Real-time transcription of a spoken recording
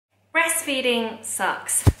Breastfeeding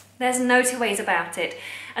sucks. There's no two ways about it.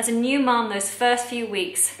 As a new mum, those first few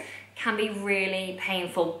weeks can be really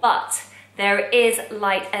painful, but there is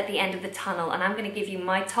light at the end of the tunnel, and I'm going to give you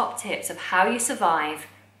my top tips of how you survive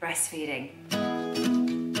breastfeeding.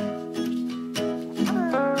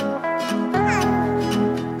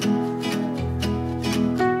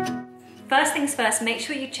 First things first, make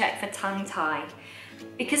sure you check for tongue tie.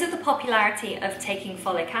 Because of the popularity of taking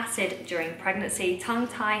folic acid during pregnancy, tongue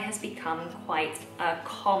tie has become quite a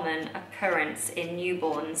common occurrence in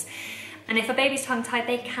newborns. And if a baby's tongue tied,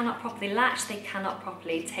 they cannot properly latch, they cannot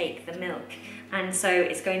properly take the milk. And so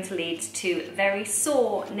it's going to lead to very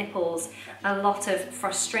sore nipples, a lot of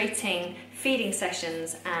frustrating feeding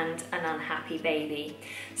sessions, and an unhappy baby.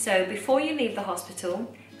 So before you leave the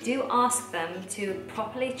hospital, do ask them to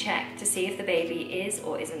properly check to see if the baby is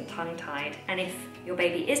or isn't tongue-tied. And if your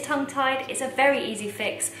baby is tongue-tied, it's a very easy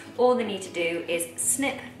fix. All they need to do is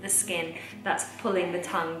snip the skin that's pulling the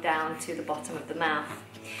tongue down to the bottom of the mouth.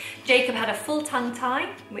 Jacob had a full tongue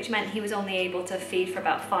tie, which meant he was only able to feed for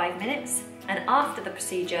about 5 minutes. And after the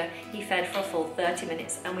procedure, he fed for a full 30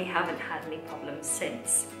 minutes, and we haven't had any problems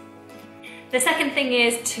since. The second thing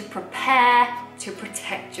is to prepare to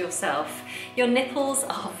protect yourself. Your nipples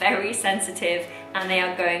are very sensitive and they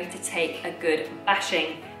are going to take a good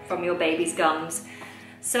bashing from your baby's gums.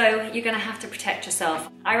 So you're going to have to protect yourself.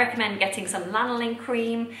 I recommend getting some lanolin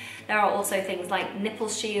cream. There are also things like nipple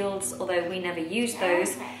shields, although we never used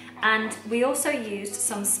those. And we also used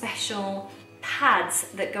some special pads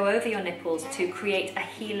that go over your nipples to create a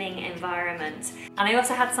healing environment. And I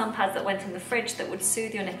also had some pads that went in the fridge that would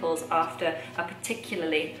soothe your nipples after a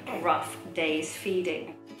particularly rough day's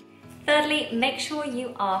feeding. Thirdly, make sure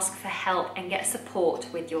you ask for help and get support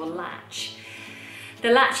with your latch.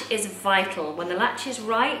 The latch is vital. When the latch is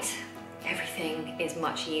right, everything is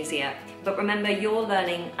much easier. But remember, you're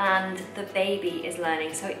learning and the baby is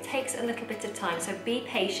learning, so it takes a little bit of time. So be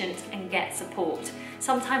patient and get support.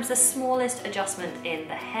 Sometimes the smallest adjustment in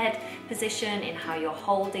the head position, in how you're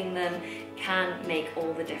holding them, can make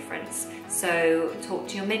all the difference. So talk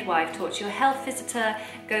to your midwife, talk to your health visitor,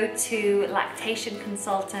 go to lactation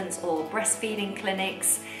consultants or breastfeeding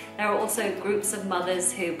clinics. There are also groups of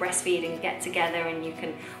mothers who breastfeed and get together, and you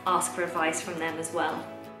can ask for advice from them as well.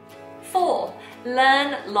 4,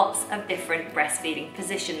 learn lots of different breastfeeding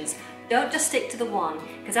positions. Don't just stick to the one,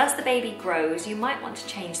 because as the baby grows, you might want to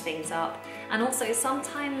change things up. And also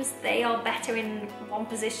sometimes they are better in one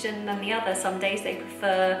position than the other. Some days they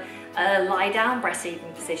prefer a lie down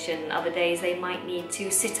breastfeeding position. Other days they might need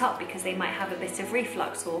to sit up because they might have a bit of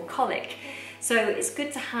reflux or colic. So it's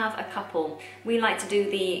good to have a couple. We like to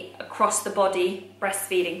do the across the body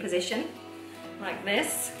breastfeeding position, like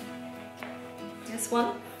this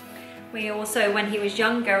one. We also, when he was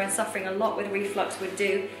younger and suffering a lot with reflux, would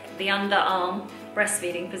do the underarm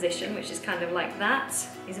breastfeeding position, which is kind of like that.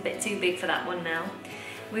 He's a bit too big for that one now.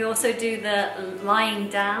 We also do the lying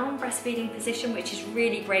down breastfeeding position, which is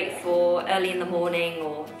really great for early in the morning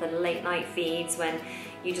or the late night feeds when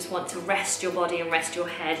you just want to rest your body and rest your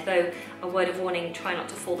head. Though a word of warning, try not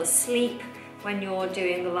to fall asleep when you're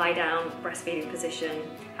doing the lie down breastfeeding position.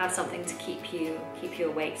 Have something to keep you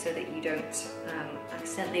awake so that you don't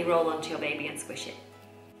accidentally roll onto your baby and squish it.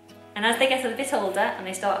 And as they get a bit older and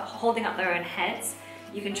they start holding up their own heads,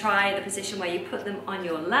 you can try the position where you put them on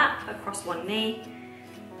your lap across one knee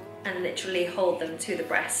and literally hold them to the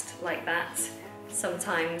breast like that,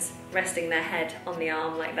 sometimes resting their head on the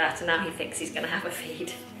arm like that. And now he thinks he's going to have a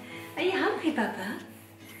feed. Are you hungry, Bubba?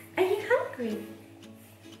 Are you hungry?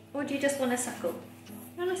 Or do you just want to suckle?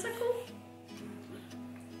 You want to suckle?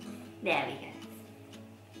 There we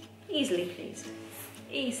go. Easily pleased.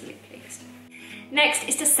 Easily pleased. Next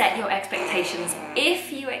is to set your expectations.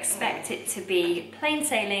 If you expect it to be plain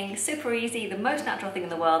sailing, super easy, the most natural thing in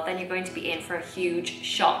the world, then you're going to be in for a huge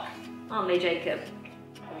shock, aren't they, Jacob?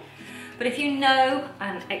 But if you know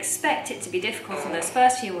and expect it to be difficult in those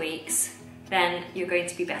first few weeks, then you're going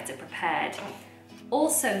to be better prepared.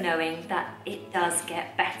 Also knowing that it does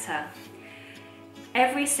get better.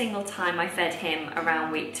 Every single time I fed him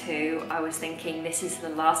around week 2, I was thinking, this is the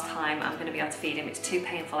last time I'm going to be able to feed him. It's too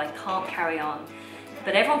painful, I can't carry on.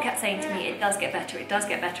 But everyone kept saying to me, it does get better, it does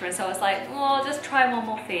get better. And so I was like, oh, I'll just try one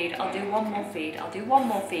more feed. I'll do one more feed. I'll do one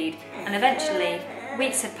more feed. And eventually,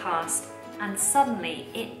 weeks had passed, and suddenly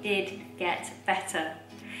it did get better.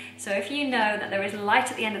 So if you know that there is light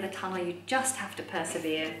at the end of the tunnel, you just have to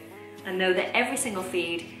persevere and know that every single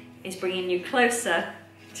feed is bringing you closer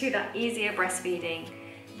to that easier breastfeeding,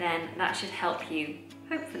 then that should help you,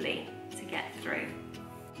 hopefully, to get through.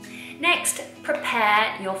 Next,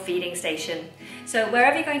 prepare your feeding station. So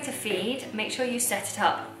wherever you're going to feed, make sure you set it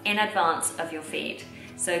up in advance of your feed.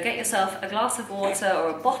 So get yourself a glass of water or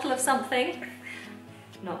a bottle of something,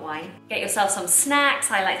 not wine. Get yourself some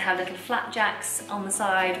snacks. I like to have little flapjacks on the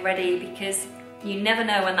side ready because you never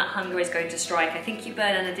know when that hunger is going to strike. I think you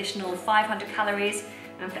burn an additional 500 calories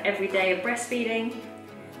for every day of breastfeeding,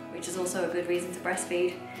 which is also a good reason to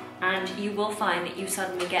breastfeed. And you will find that you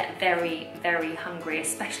suddenly get very, very hungry,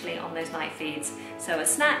 especially on those night feeds. So a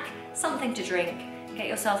snack, something to drink, get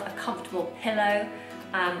yourself a comfortable pillow.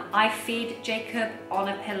 I feed Jacob on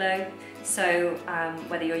a pillow, so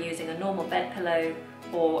whether you're using a normal bed pillow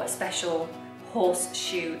or a special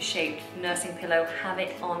horseshoe shaped nursing pillow, have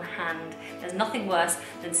it on hand. There's nothing worse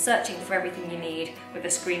than searching for everything you need with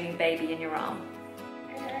a screaming baby in your arm.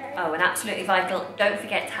 Oh, and absolutely vital, don't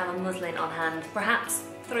forget to have a muslin on hand. Perhaps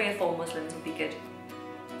 3 or 4 muslins would be good.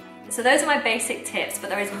 So those are my basic tips, but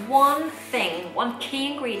there is one thing, one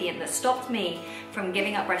key ingredient that stopped me from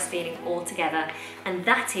giving up breastfeeding altogether, and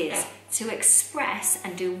that is to express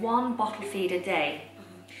and do 1 bottle feed a day.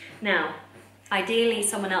 Now, ideally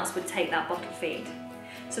someone else would take that bottle feed.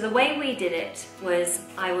 So the way we did it was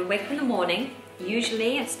I would wake up in the morning,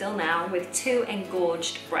 usually and still now, with 2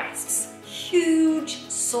 engorged breasts. Huge,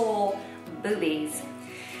 sore boobies.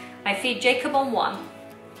 I feed Jacob on 1.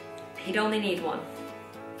 He'd only need 1.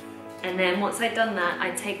 And then once I'd done that,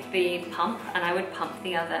 I'd take the pump and I would pump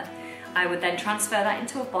the other. I would then transfer that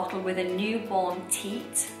into a bottle with a newborn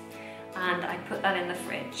teat and I'd put that in the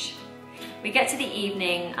fridge. We get to the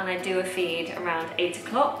evening and I do a feed around 8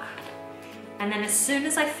 o'clock. And then as soon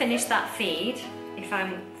as I finish that feed, if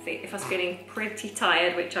I was feeling pretty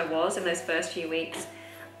tired, which I was in those first few weeks,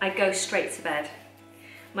 I go straight to bed.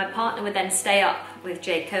 My partner would then stay up with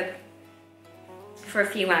Jacob for a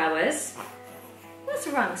few hours. What's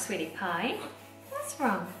wrong, sweetie pie? What's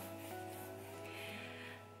wrong?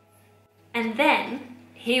 And then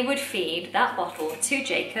he would feed that bottle to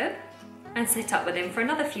Jacob and sit up with him for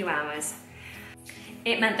another few hours.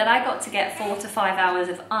 It meant that I got to get 4 to 5 hours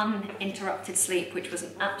of uninterrupted sleep, which was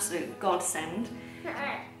an absolute godsend.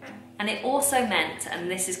 And it also meant, and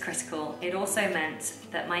this is critical, it also meant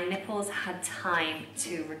that my nipples had time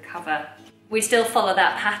to recover. We still follow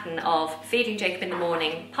that pattern of feeding Jacob in the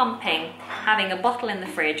morning, pumping, having a bottle in the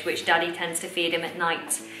fridge, which Daddy tends to feed him at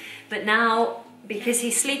night. But now, because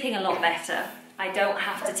he's sleeping a lot better, I don't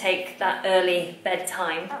have to take that early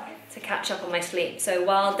bedtime to catch up on my sleep. So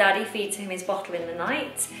while Daddy feeds him his bottle in the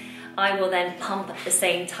night, I will then pump at the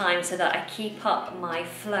same time so that I keep up my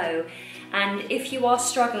flow. And if you are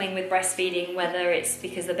struggling with breastfeeding, whether it's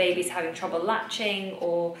because the baby's having trouble latching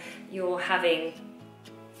or you're having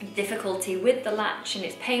difficulty with the latch and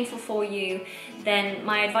it's painful for you, then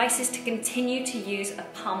my advice is to continue to use a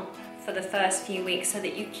pump for the first few weeks so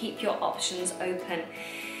that you keep your options open.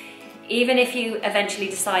 Even if you eventually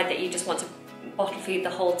decide that you just want to bottle feed the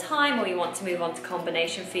whole time, or you want to move on to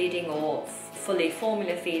combination feeding or fully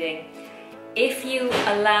formula feeding, if you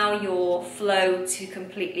allow your flow to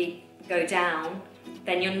completely go down,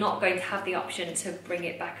 then you're not going to have the option to bring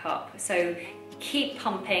it back up. So keep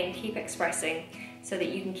pumping, keep expressing, so that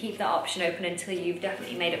you can keep that option open until you've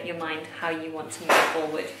definitely made up your mind how you want to move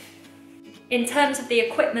forward. In terms of the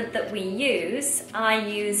equipment that we use, I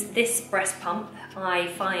use this breast pump. I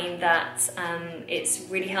find that it's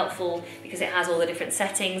really helpful because it has all the different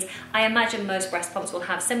settings. I imagine most breast pumps will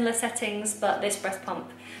have similar settings, but this breast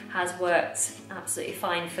pump has worked absolutely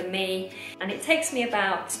fine for me. And it takes me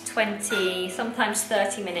about 20, sometimes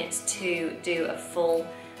 30 minutes to do a full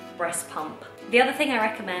breast pump. The other thing I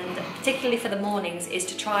recommend, particularly for the mornings, is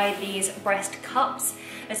to try these breast cups,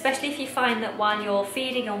 especially if you find that while you're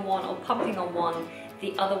feeding on one or pumping on one,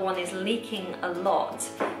 the other one is leaking a lot.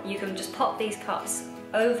 You can just pop these cups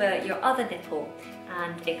over your other nipple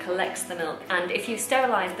and it collects the milk. And if you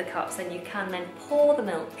sterilize the cups, then you can then pour the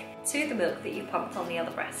milk to the milk that you pumped on the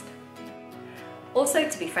other breast. Also,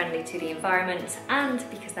 to be friendly to the environment and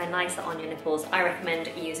because they're nicer on your nipples, I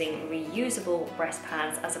recommend using reusable breast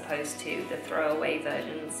pads as opposed to the throwaway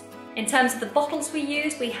versions. In terms of the bottles we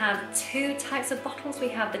use, we have 2 types of bottles. We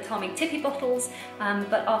have the Tommy Tippy bottles,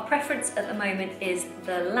 but our preference at the moment is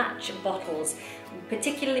the latch bottles,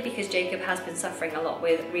 particularly because Jacob has been suffering a lot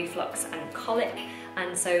with reflux and colic,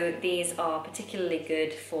 and so these are particularly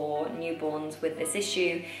good for newborns with this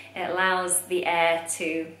issue. It allows the air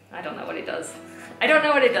to, I don't know what it does,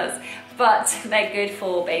 but they're good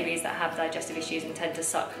for babies that have digestive issues and tend to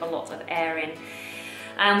suck a lot of air in.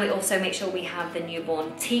 And we also make sure we have the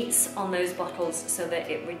newborn teats on those bottles so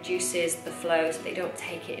that it reduces the flow so they don't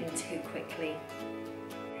take it in too quickly.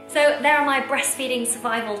 So there are my breastfeeding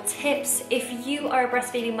survival tips. If you are a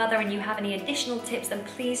breastfeeding mother and you have any additional tips, then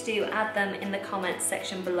please do add them in the comments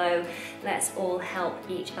section below. Let's all help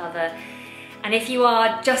each other. And if you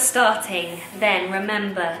are just starting, then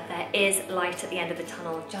remember there is light at the end of the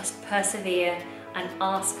tunnel. Just persevere and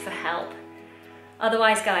ask for help.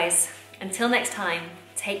 Otherwise, guys, until next time,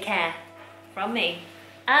 take care from me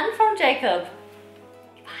and from Jacob.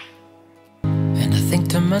 Bye. And I think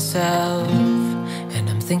to myself, and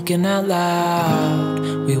I'm thinking out loud,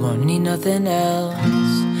 we won't need nothing else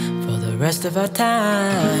for the rest of our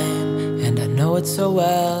time. And I know it so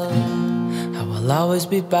well, I will always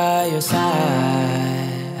be by your side.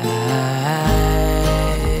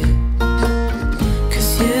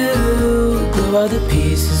 'Cause you glue all the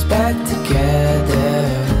pieces back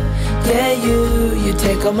together. Yeah, you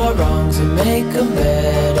take all my wrongs and make them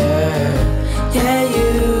better. Yeah,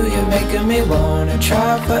 you're making me wanna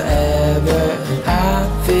try forever. And I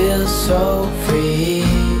feel so free,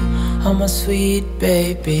 oh my sweet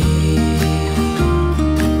baby.